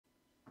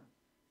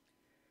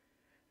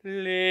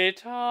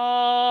letabitur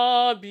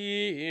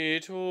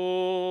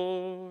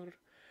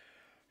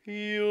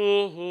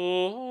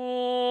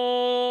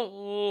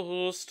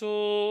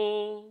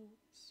justus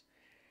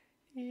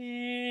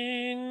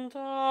in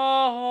Domino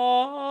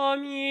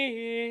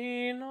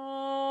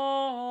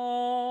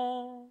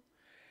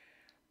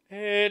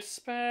et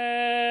sperabit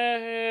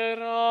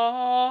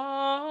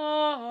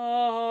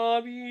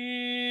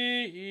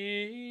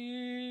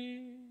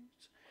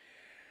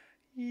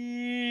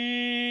in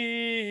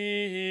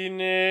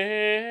eo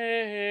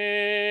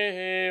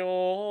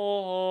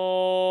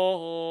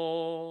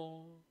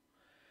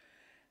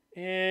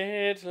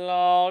et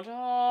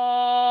laudabuntur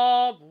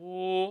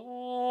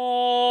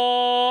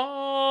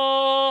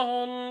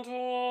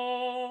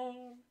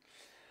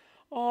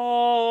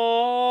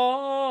omnes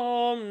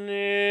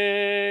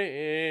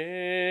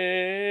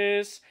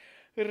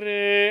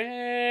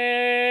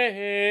recti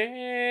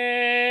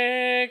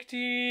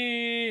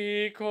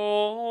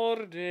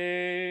corde.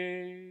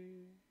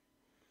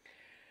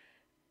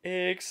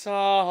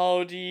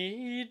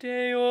 Exaudi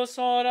Deus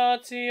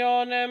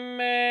orationem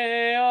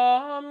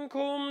meam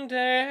cum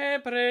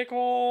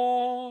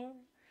deprecor,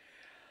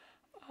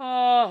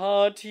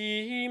 a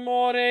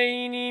timore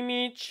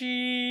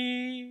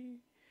inimici,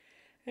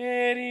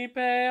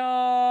 eripe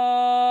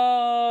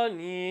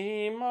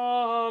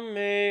anima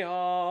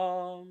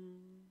meam.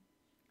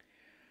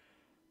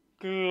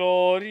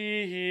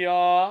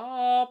 Gloria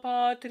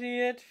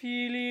Patri et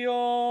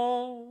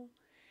Filio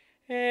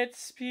et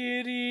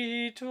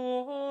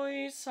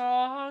Spiritui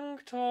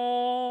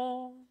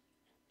Sancto,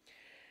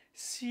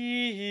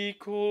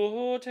 sic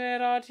ut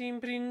erat in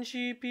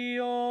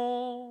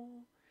principio,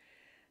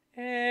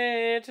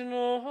 et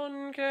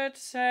nunc et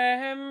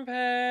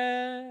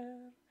semper,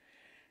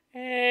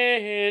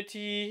 et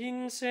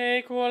in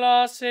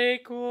saecula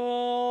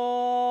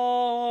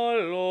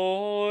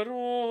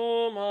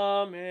saeculorum.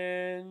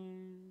 Amen.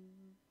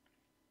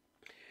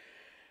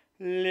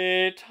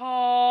 Letabitur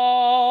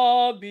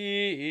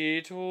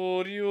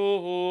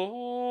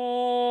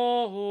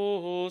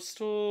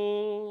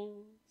justus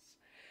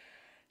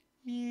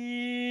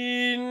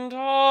in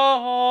Domino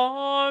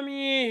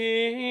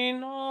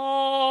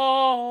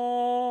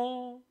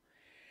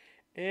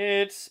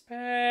et sperabit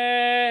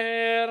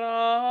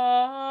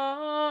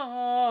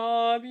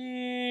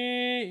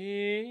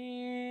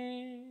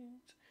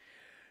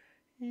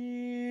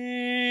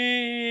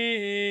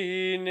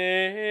in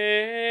eo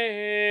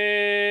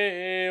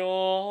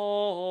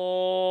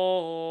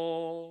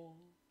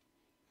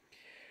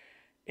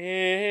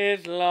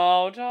et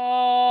laudabuntur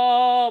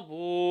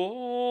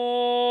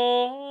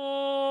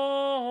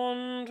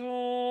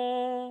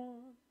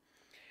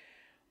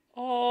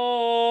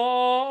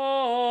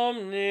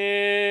omnes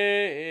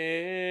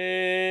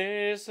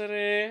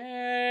recti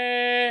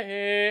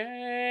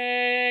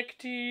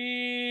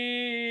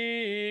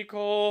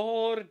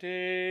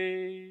corde.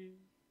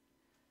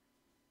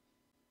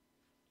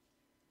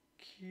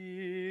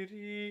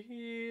 Kyrie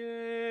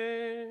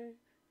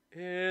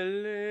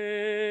eleison,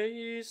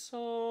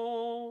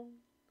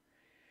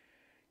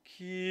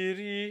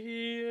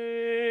 Kyrie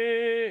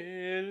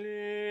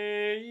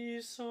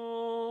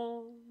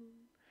eleison,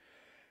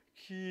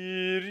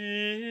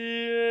 Kyrie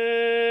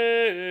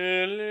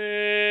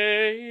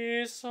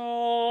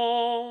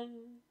eleison,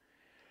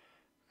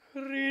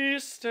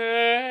 Christe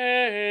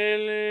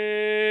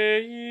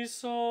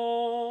eleison,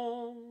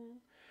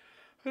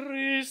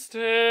 Christe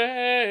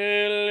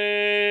eleison,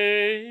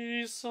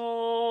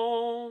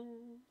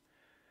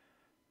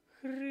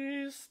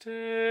 Christe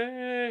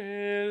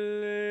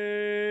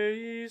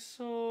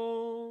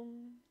eleison,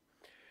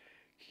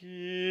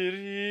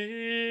 Kyrie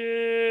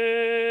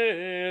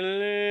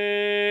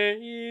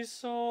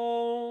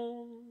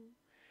eleison,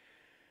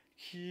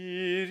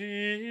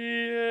 Kyrie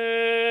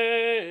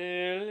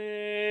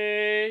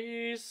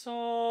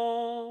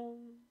eleison,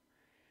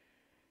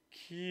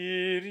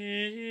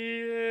 Kyrie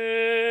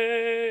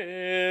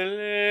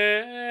eleison.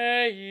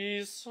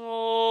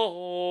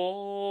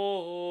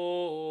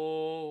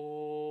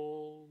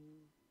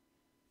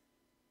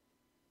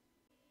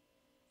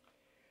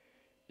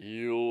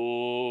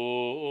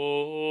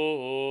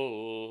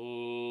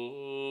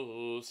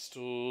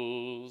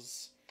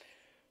 Justus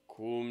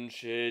cum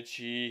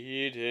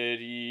ceciderit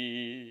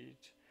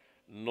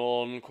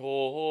non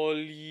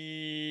collidetur,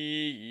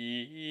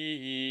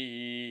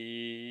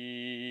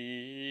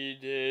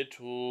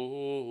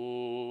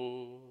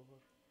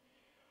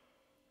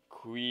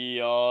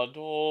 quia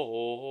Dominus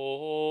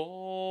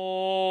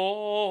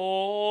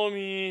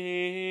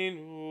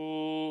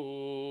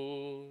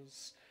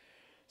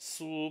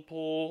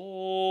suppornit,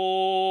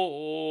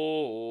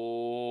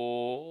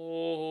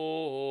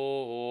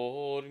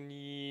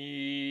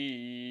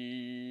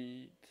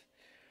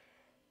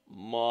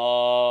 manum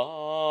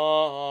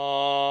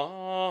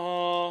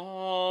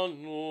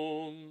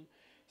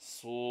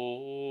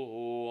suam.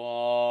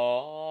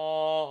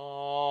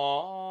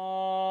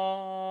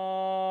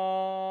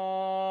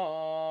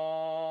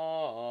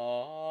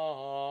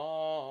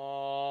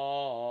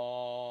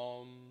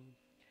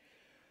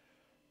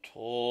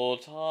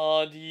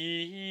 Tota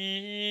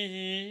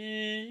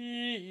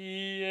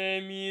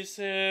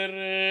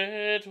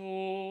miseretur,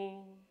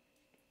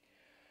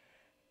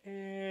 et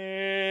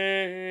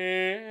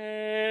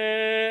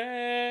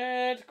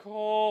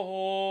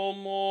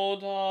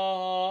commodat,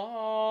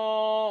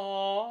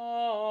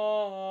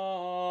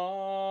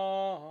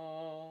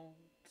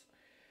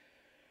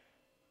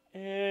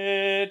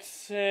 et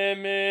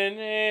semine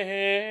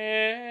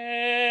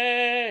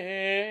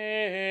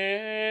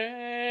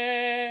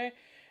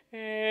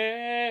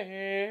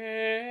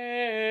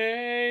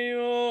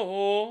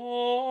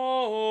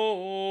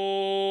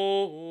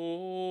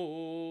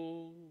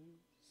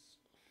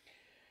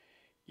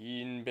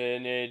in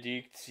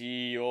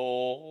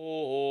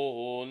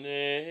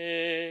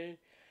benedictione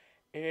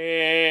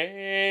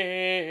eri.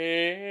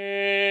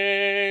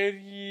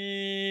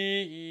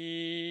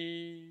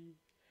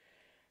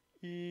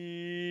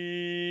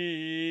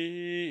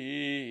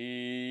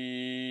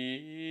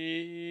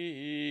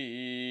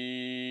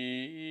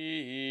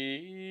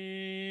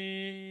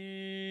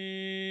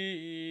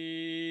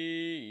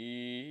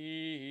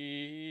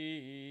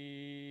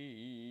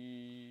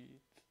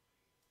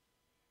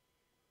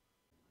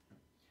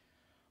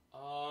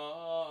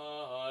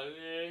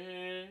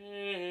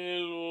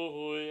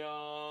 Alleluia.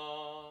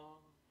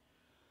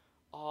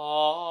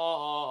 Alleluia.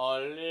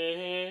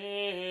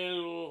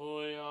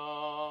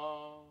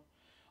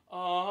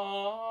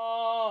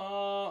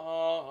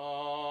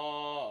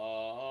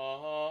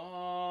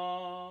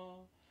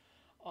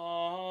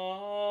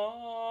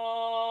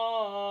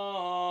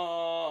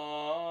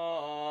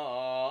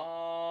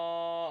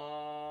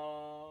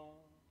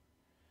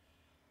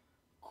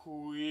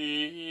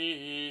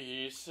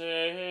 Qui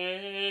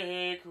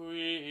sequitur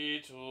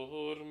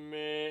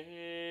me,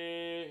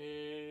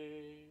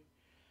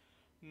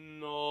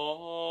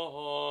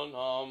 non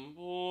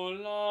ambulat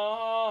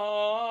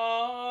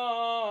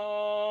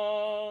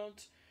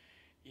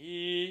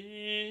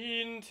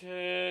in tenebris,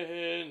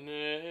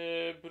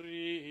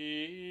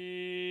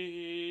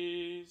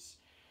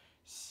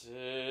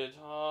 sed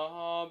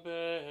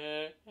habebit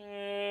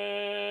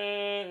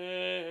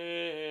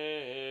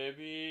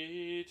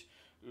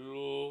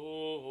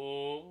lumen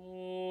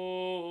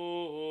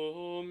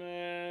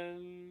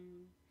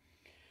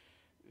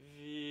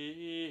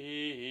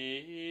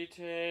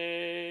vitae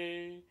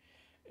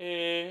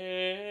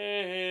aeterne.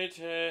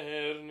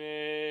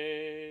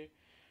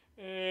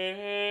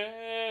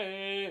 Alleluia.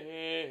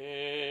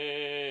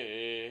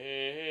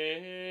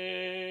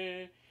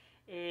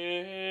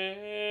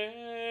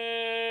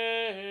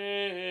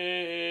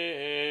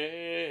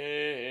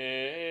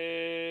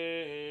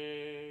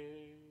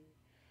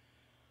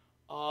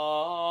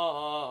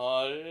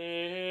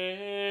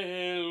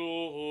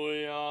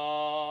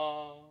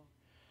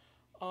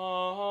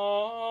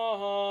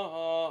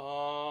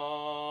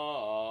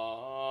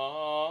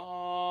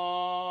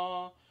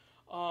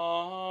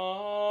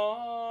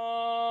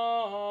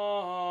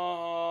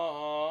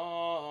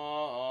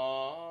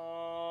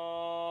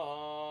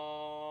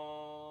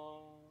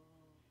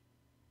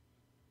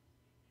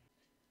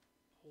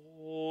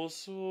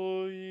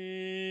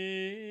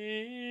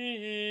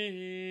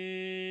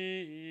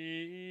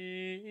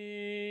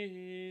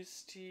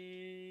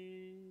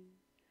 Posuisti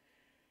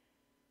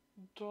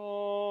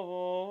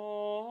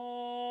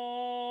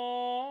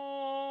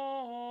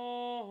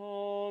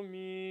Domine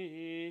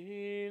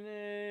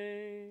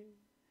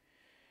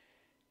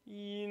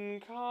in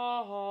capiteus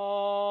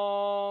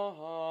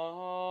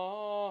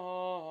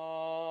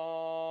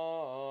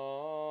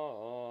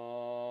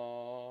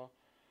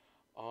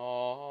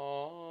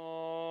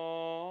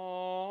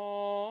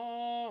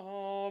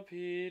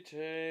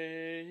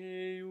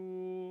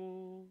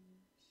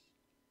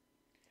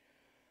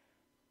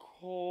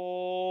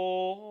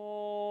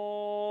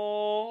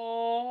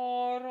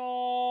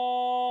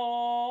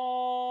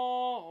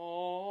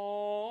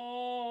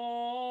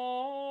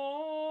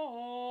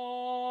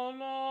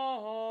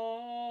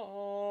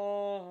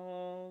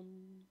coronam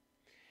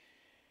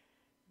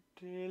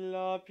de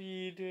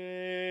lapide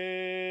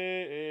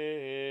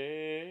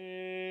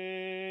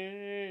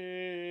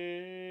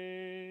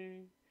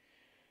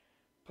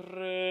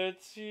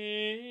prezioso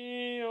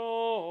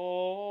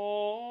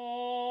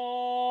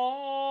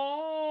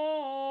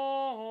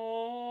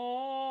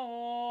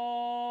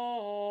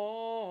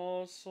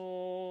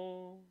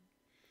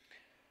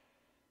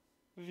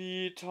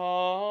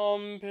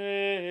vitam petsit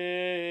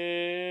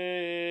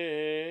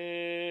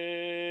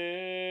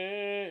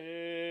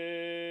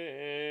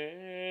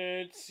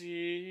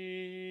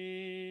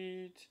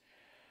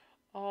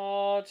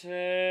a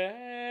te.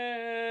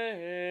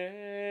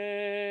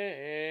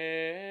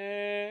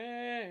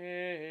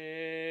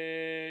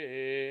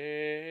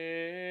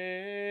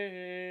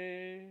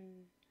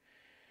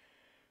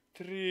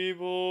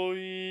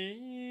 Tribuisti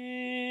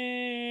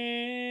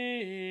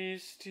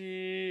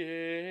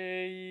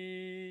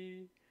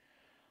ei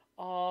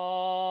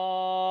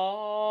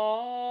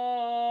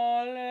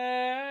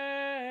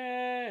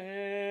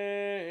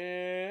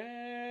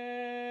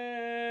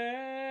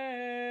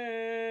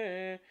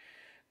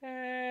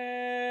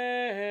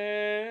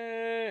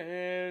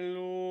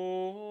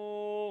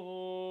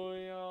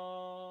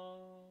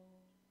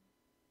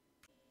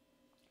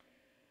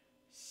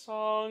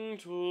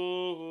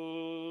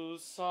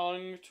Sanctus,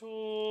 Sanctus,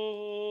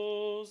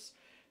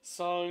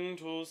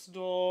 Sanctus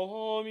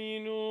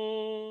Dominus,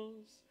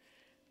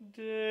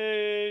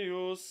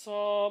 Deus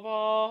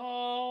Sabaoth,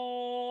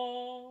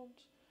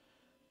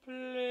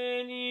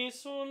 pleni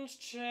sunt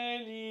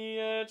celi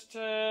et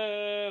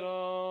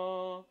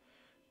terra,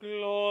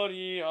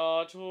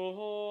 gloria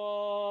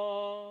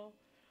tua,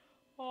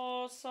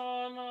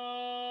 Hosanna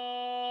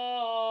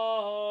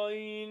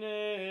in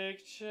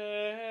excelsis,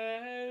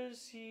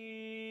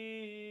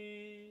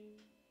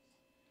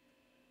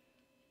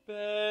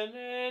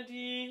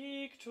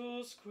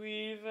 benedictus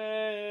qui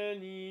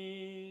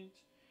venit,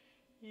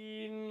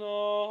 in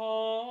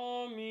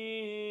nomine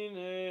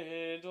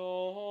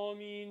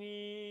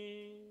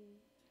Domini,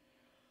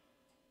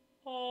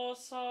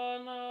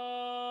 Hosanna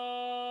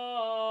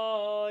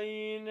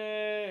in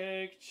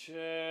excelsis.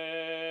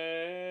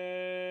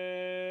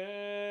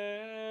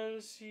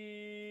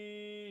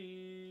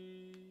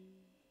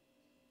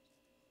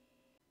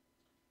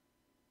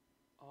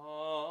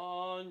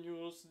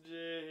 Agnus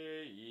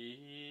Dei,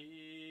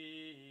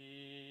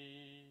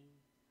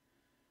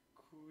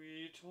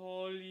 qui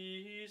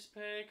tollis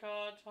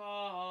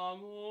peccata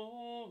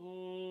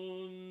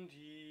mundi,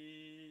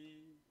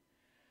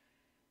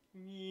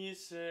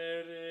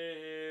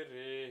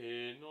 miserere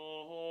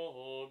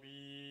nobis.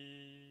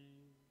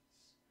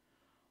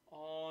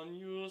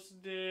 Agnus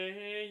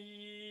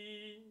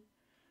Dei,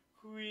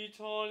 qui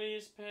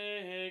tollis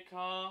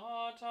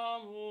peccata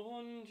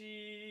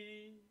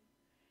mundi,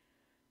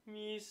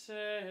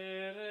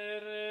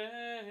 miserere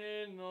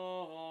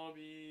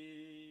nobis.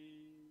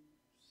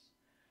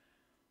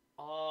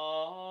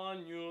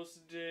 Agnus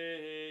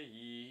Dei,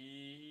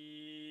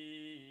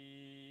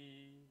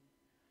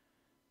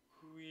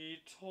 qui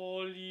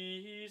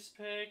tollis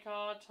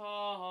peccata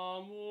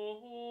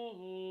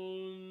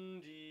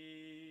mundi,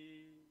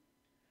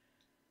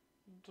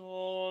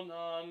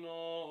 dona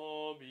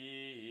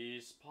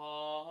nobis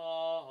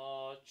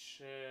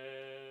pacem.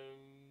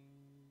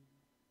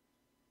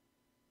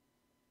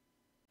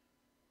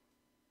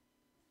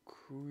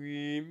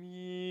 Qui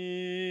mihi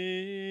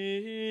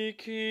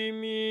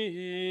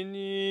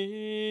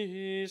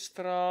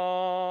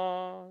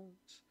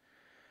ministrat,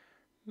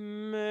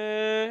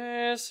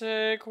 me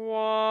sequatur,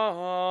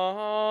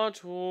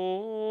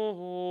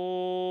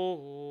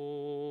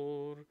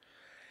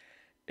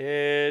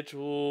 et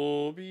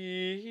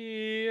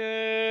ubi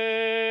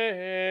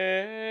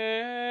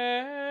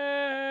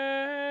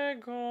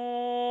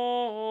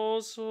ego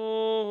sum,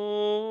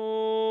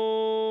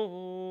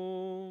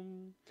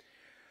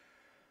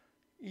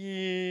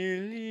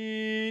 illic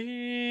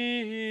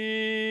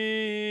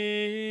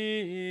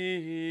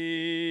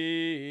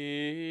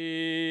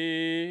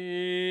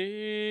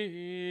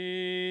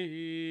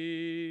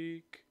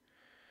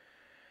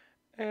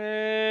et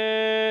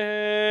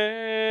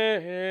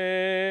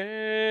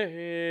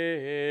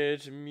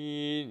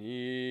minister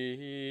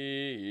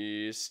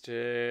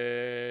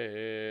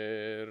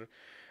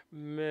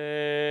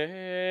meius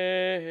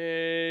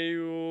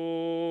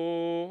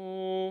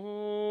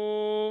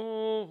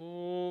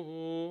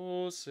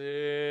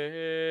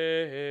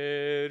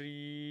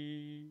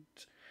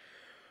erit.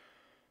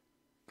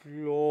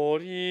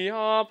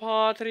 Gloria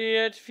Patri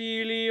et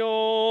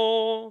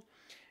Filio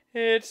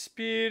et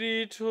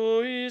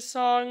Spiritui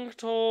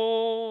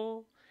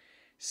Sancto,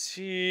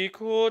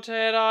 sic ut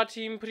erat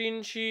in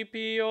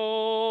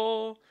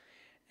principio,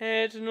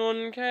 et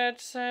nunc et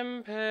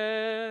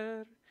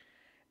semper,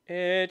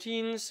 et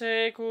in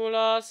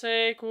saecula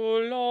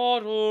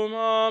saeculorum.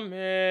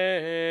 Amen.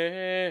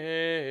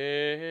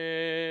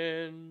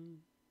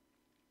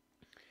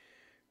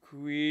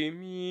 Qui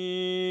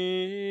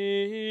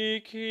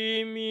mihi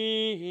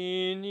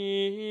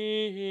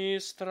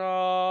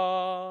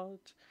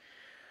ministrat,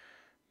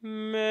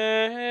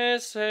 me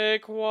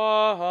sequatur,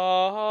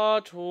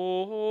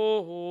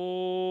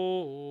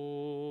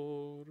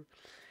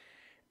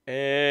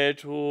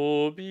 et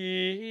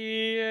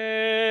ubi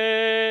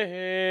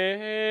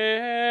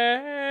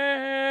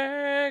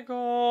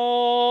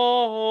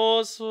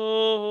ego sum,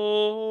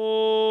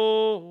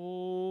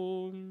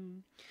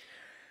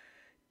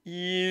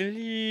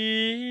 illic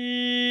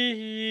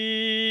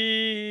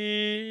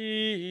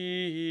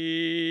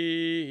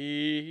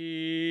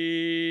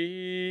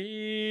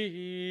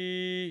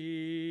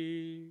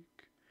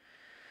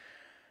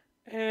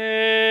et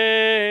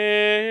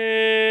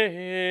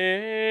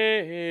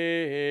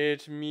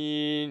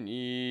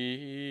minister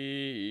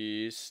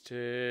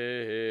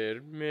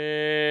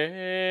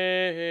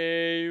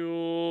meius